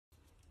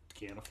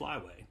can of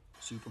Flyway.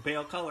 Super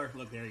pale color.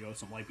 Look, there you go,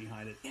 some light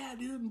behind it. Yeah,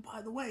 dude, and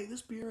by the way,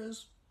 this beer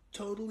is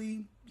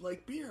totally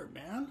like beer,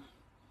 man.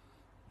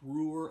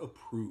 Brewer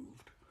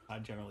approved. I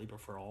generally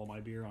prefer all my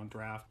beer on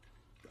draft.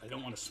 I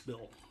don't want to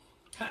spill.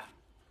 Ha!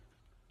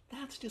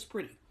 That's just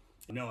pretty.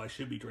 You know, I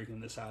should be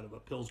drinking this out of a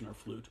Pilsner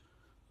flute.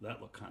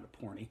 That looked kind of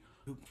porny.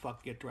 Who the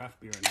fuck get draft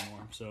beer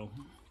anymore? So,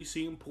 you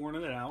see him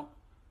pouring it out.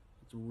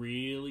 It's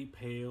really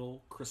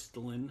pale,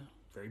 crystalline,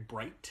 very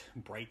bright.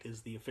 Bright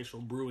is the official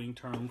brewing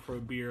term for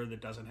a beer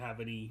that doesn't have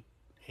any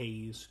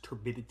haze,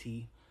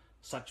 turbidity,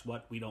 such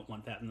what. We don't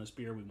want that in this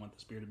beer. We want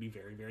this beer to be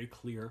very, very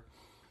clear.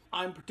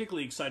 I'm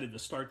particularly excited to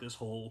start this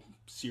whole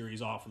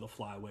series off with a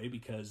Flyway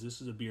because this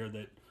is a beer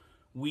that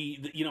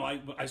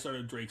I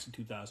started Drake's in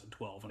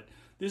 2012. And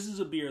this is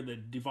a beer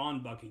that Devon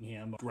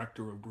Buckingham,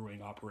 director of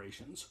brewing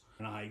operations,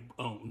 and I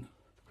own.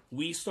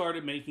 We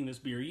started making this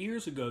beer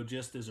years ago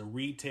just as a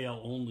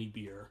retail-only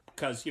beer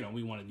because,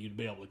 we wanted you to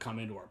be able to come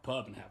into our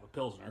pub and have a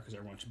Pilsner because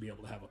everyone should be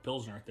able to have a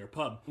Pilsner at their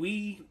pub.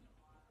 We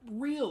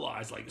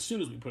realized, as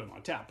soon as we put it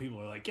on tap, people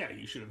are like, yeah,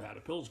 you should have had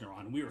a Pilsner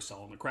on. And we were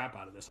selling the crap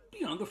out of this.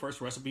 The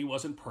first recipe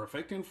wasn't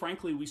perfect, and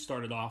frankly, we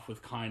started off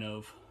with kind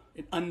of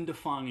an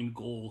undefined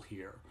goal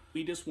here.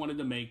 We just wanted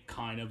to make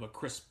kind of a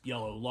crisp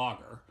yellow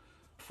lager.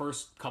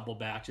 First couple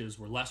batches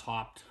were less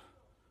hopped.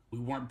 We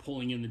weren't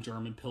pulling in the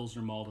German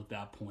Pilsner malt at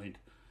that point.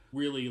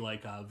 Really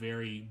like a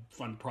very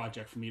fun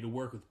project for me to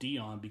work with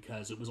Dion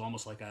because it was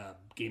almost like a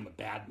game of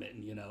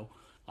badminton,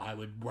 I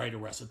would write a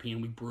recipe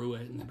and we'd brew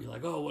it and they'd be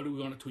like, oh, what do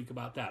we want to tweak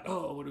about that?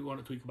 Oh, what do we want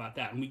to tweak about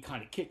that? And we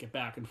kind of kick it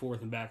back and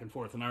forth and back and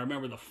forth. And I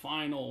remember the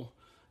final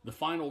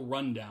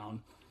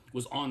rundown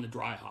was on the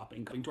dry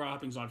hopping. Dry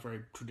hopping's not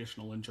very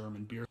traditional in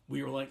German beer.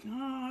 We were like,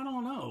 oh, I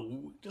don't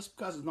know. Just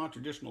because it's not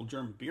traditional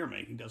German beer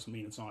making doesn't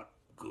mean it's not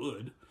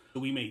good. So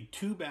we made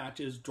 2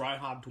 batches, dry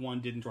hopped one,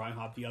 didn't dry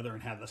hop the other,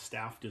 and had the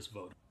staff just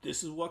vote.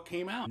 This is what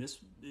came out. This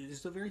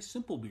is a very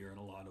simple beer in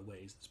a lot of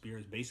ways. This beer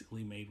is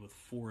basically made with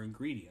 4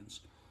 ingredients.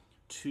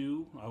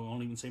 2, I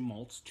won't even say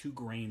malts, 2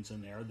 grains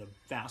in there. The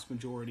vast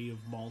majority of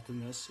malt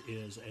in this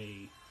is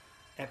a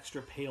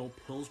extra pale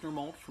Pilsner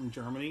malt from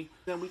Germany.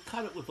 Then we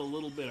cut it with a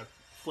little bit of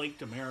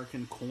flaked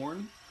American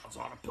corn. It's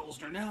on a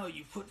Pilsner now,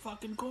 you put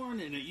fucking corn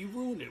in it, you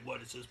ruined it.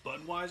 What is this,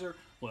 Budweiser?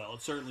 Well,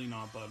 it's certainly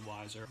not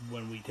Budweiser.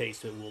 When we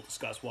taste it, we'll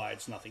discuss why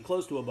it's nothing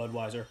close to a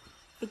Budweiser.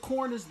 The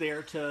corn is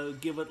there to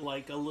give it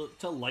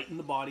to lighten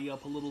the body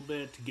up a little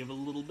bit, to give it a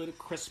little bit of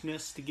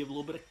crispness, to give a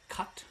little bit of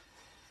cut.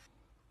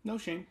 No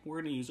shame,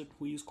 we're going to use it.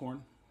 We use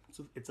corn.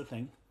 It's a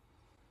thing.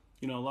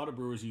 A lot of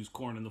brewers use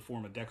corn in the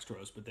form of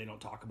dextrose, but they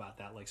don't talk about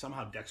that. Like,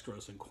 somehow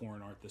dextrose and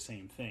corn aren't the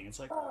same thing. It's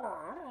like,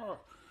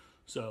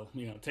 so,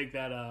 take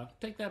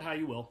that how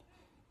you will.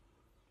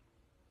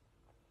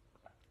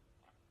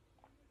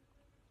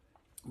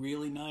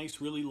 Really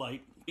nice, really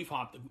light. We've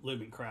hopped the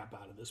living crap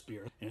out of this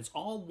beer. And it's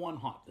all one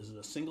hop. This is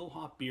a single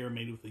hop beer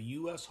made with a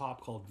U.S.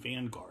 hop called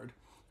Vanguard.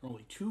 There are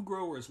only 2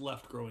 growers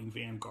left growing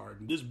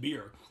Vanguard. And this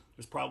beer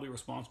is probably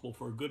responsible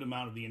for a good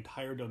amount of the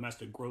entire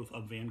domestic growth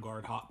of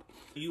Vanguard hop.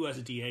 The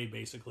USDA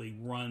basically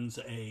runs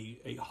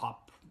a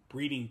hop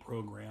breeding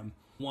program.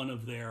 One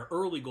of their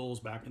early goals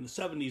back in the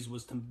 70s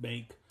was to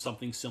make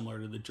something similar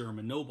to the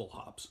German noble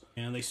hops.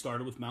 And they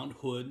started with Mount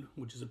Hood,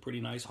 which is a pretty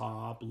nice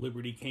hop.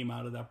 Liberty came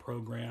out of that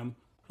program.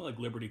 I like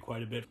Liberty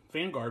quite a bit.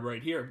 Vanguard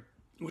right here,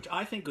 which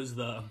I think is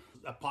the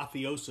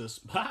apotheosis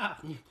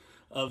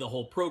of the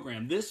whole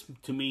program. This,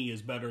 to me,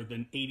 is better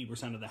than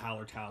 80% of the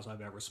Hallertaus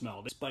I've ever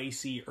smelled.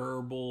 Spicy,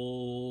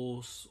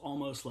 herbal,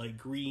 almost like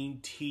green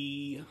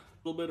tea,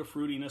 a little bit of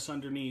fruitiness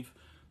underneath.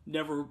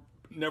 Never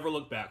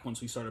look back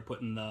once we started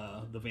putting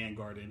the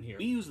Vanguard in here.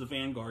 We use the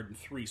Vanguard in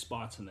 3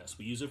 spots in this.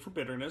 We use it for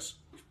bitterness.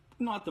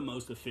 Not the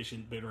most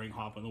efficient bittering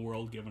hop in the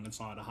world, given it's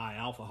not a high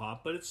alpha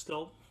hop, but it's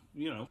still,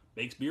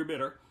 makes beer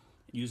bitter.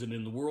 Use it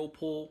in the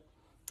whirlpool.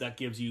 That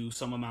gives you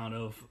some amount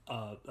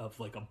of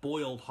like a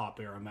boiled hop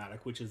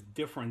aromatic, which is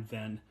different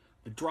than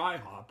the dry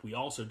hop. We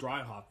also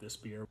dry hop this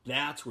beer.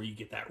 That's where you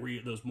get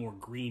those more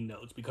green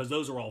notes because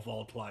those are all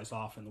volatilized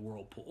off in the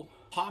whirlpool.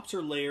 Hops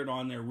are layered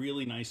on there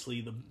really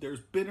nicely. There's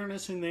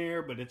bitterness in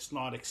there, but it's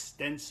not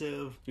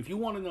extensive. If you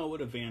want to know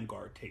what a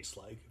Vanguard tastes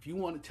like, if you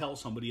want to tell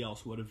somebody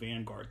else what a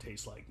Vanguard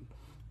tastes like,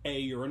 A,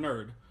 you're a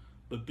nerd,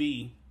 but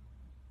B,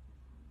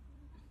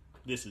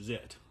 this is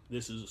it.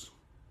 This is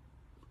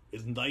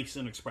as nice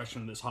an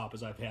expression of this hop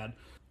as I've had.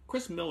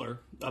 Chris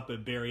Miller up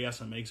at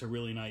Berryessa makes a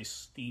really nice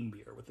steam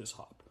beer with this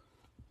hop.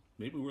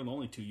 Maybe we're the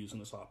only 2 using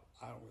this hop.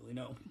 I don't really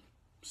know.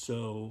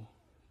 So,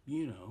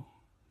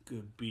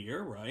 good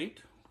beer, right?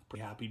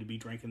 Pretty happy to be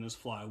drinking this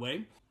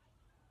Flyway.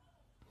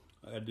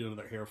 I gotta do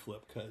another hair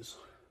flip because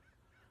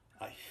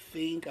I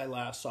think I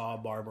last saw a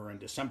barber in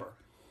December.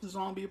 The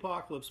zombie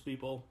apocalypse,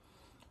 people.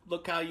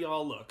 Look how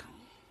y'all look.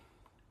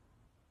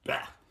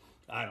 Bah,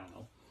 I don't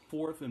know.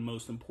 4th and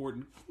most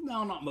important,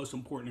 no, not most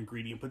important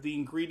ingredient, but the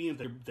ingredient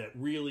that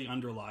really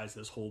underlies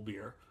this whole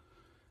beer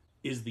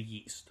is the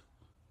yeast.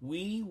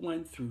 We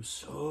went through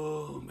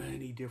so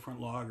many different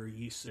lager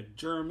yeasts, a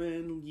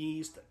German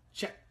yeast, a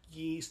Czech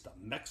yeast, a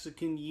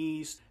Mexican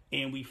yeast,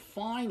 and we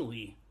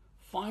finally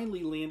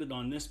finally landed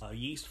on this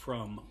yeast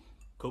from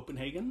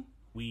Copenhagen.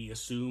 We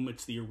assume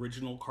it's the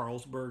original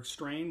Carlsberg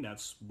strain.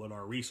 That's what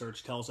our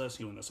research tells us.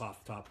 Doing this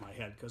off the top of my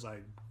head because I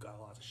got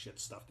a lot of shit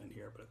stuffed in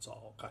here, but it's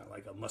all kind of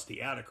like a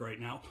musty attic right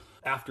now.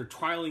 After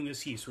trialing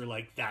this yeast, we're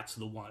like, that's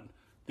the one.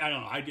 I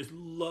don't know, I just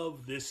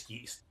love this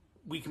yeast.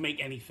 We can make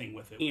anything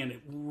with it, and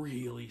it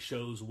really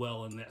shows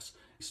well in this.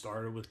 We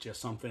started with just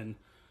something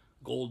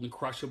golden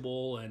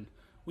crushable, and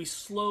we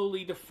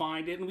slowly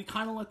defined it, and we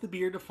kind of let the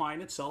beer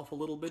define itself a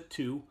little bit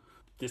too.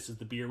 This is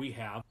the beer we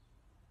have.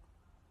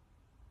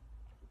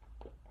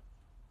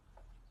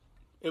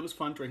 It was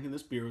fun drinking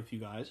this beer with you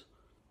guys.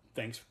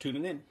 Thanks for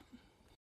tuning in.